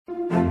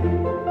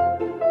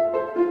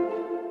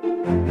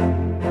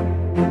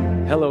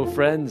Hello,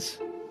 friends.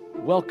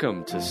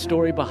 Welcome to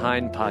Story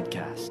Behind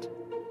Podcast.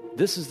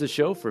 This is the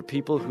show for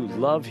people who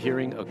love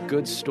hearing a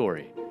good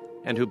story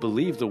and who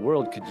believe the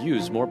world could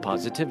use more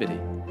positivity.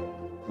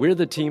 We're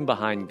the team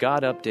behind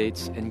God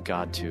Updates and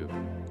GodTube,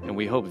 and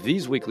we hope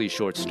these weekly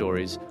short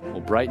stories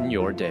will brighten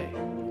your day.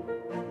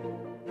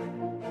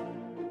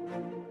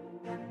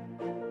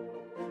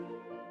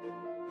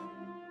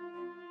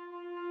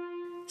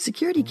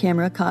 Security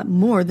camera caught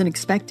more than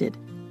expected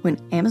when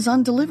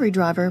Amazon delivery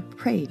driver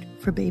prayed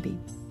for baby.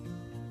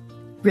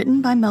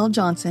 Written by Mel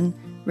Johnson,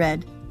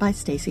 read by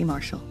Stacy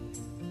Marshall.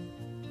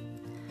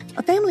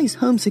 A family's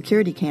home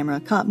security camera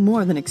caught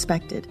more than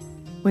expected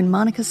when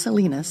Monica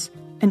Salinas,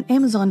 an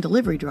Amazon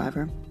delivery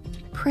driver,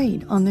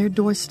 prayed on their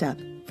doorstep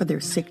for their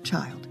sick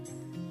child.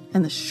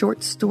 And the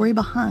short story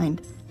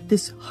behind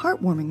this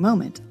heartwarming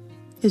moment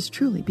is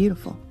truly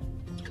beautiful.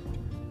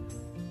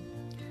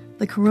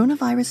 The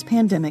coronavirus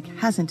pandemic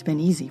hasn't been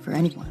easy for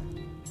anyone,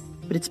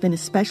 but it's been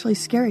especially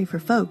scary for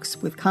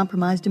folks with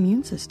compromised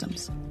immune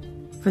systems.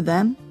 For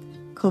them,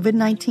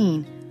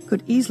 COVID-19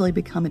 could easily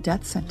become a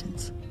death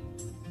sentence.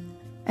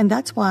 And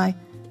that's why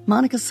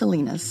Monica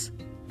Salinas,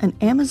 an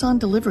Amazon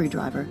delivery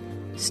driver,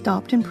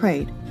 stopped and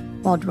prayed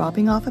while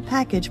dropping off a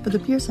package for the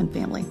Pearson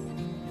family.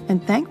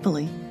 And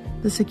thankfully,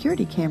 the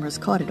security cameras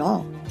caught it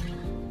all.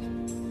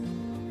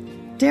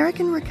 Derek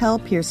and Raquel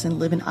Pearson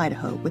live in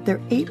Idaho with their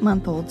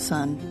 8-month-old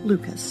son,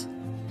 Lucas.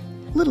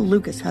 Little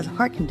Lucas has a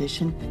heart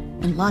condition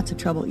and lots of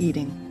trouble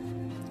eating.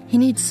 He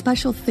needs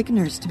special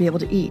thickeners to be able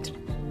to eat.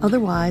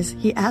 Otherwise,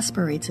 he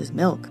aspirates his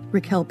milk,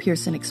 Raquel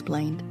Pearson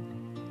explained.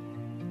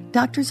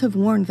 Doctors have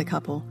warned the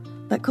couple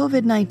that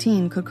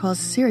COVID-19 could cause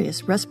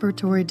serious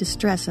respiratory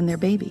distress in their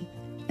baby.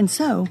 And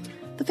so,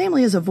 the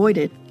family has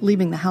avoided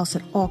leaving the house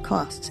at all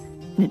costs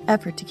in an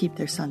effort to keep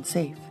their son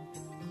safe.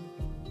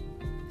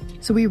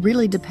 So we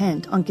really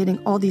depend on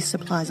getting all these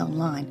supplies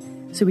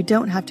online so we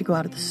don't have to go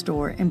out of the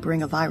store and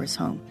bring a virus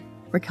home,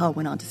 Raquel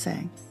went on to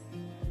say.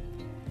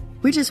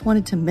 We just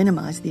wanted to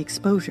minimize the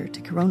exposure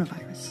to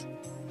coronavirus.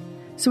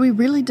 So we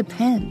really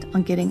depend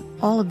on getting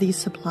all of these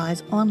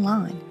supplies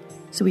online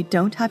so we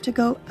don't have to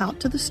go out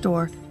to the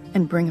store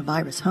and bring a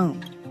virus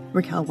home,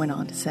 Raquel went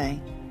on to say.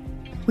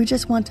 We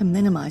just want to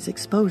minimize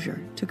exposure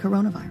to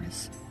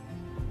coronavirus.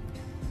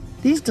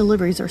 These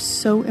deliveries are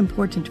so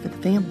important for the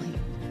family,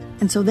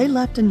 and so they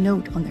left a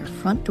note on their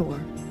front door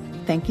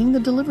thanking the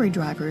delivery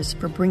drivers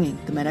for bringing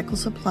the medical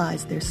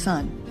supplies their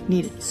son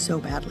needed so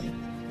badly.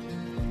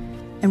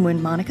 And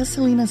when Monica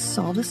Salinas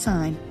saw the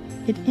sign,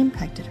 it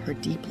impacted her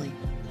deeply.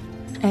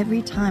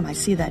 Every time I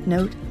see that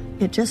note,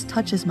 it just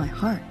touches my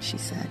heart, she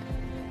said.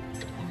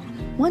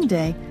 One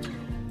day,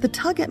 the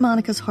tug at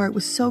Monica's heart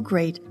was so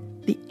great,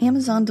 the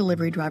Amazon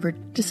delivery driver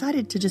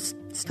decided to just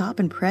stop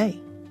and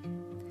pray.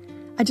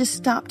 I just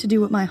stopped to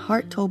do what my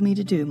heart told me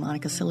to do,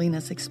 Monica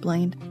Salinas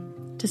explained,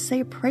 to say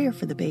a prayer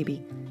for the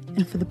baby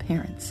and for the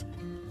parents,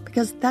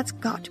 because that's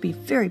got to be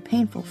very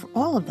painful for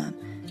all of them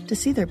to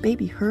see their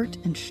baby hurt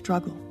and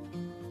struggle.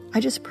 I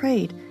just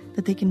prayed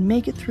that they can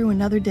make it through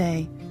another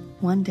day,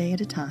 one day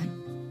at a time.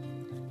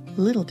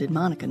 Little did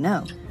Monica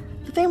know,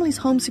 the family's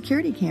home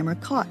security camera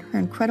caught her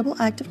incredible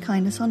act of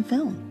kindness on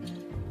film,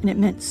 and it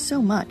meant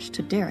so much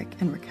to Derek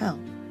and Raquel.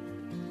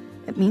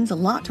 It means a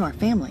lot to our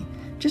family,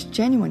 just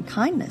genuine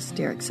kindness,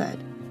 Derek said.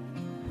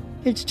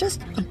 It's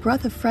just a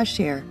breath of fresh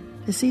air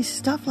to see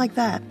stuff like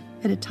that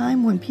at a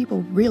time when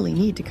people really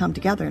need to come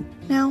together,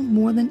 now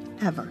more than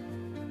ever.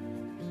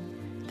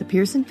 The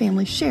Pearson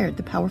family shared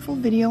the powerful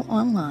video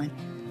online,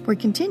 where it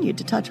continued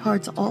to touch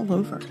hearts all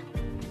over.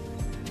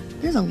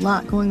 There's a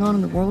lot going on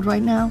in the world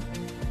right now,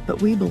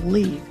 but we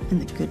believe in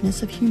the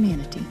goodness of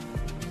humanity,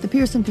 the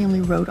Pearson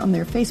family wrote on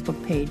their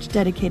Facebook page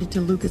dedicated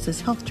to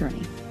Lucas's health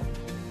journey.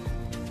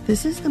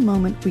 This is the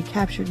moment we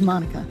captured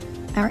Monica,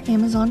 our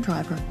Amazon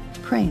driver,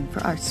 praying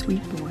for our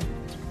sweet boy.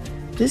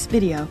 This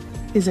video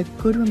is a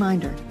good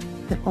reminder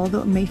that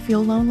although it may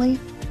feel lonely,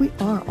 we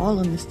are all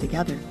in this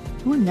together.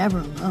 We're never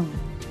alone.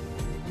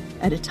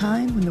 At a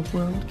time when the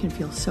world can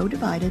feel so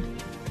divided,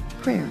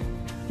 prayer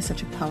is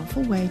such a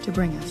powerful way to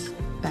bring us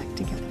back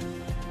together.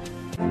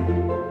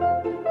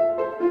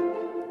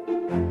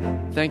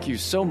 Thank you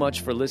so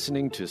much for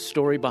listening to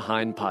Story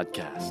Behind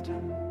Podcast.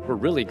 We're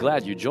really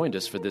glad you joined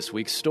us for this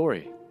week's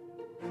story.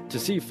 To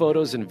see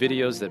photos and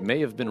videos that may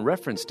have been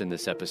referenced in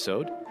this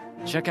episode,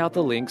 check out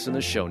the links in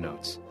the show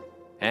notes.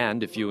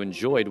 And if you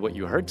enjoyed what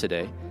you heard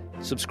today,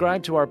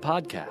 subscribe to our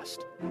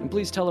podcast, and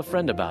please tell a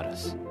friend about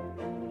us.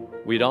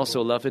 We'd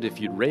also love it if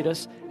you'd rate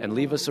us and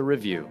leave us a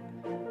review.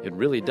 It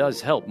really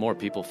does help more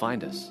people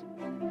find us.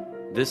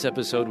 This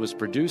episode was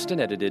produced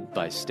and edited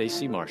by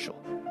Stacy Marshall.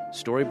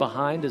 Story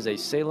Behind is a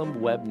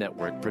Salem Web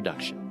Network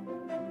production.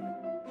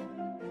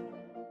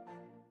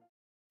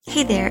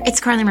 Hey there, it's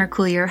Carly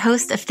Mercourier,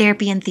 host of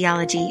Therapy and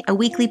Theology, a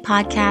weekly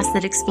podcast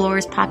that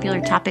explores popular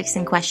topics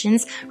and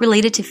questions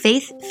related to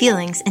faith,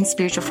 feelings, and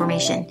spiritual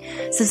formation.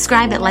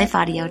 Subscribe at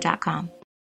lifeaudio.com.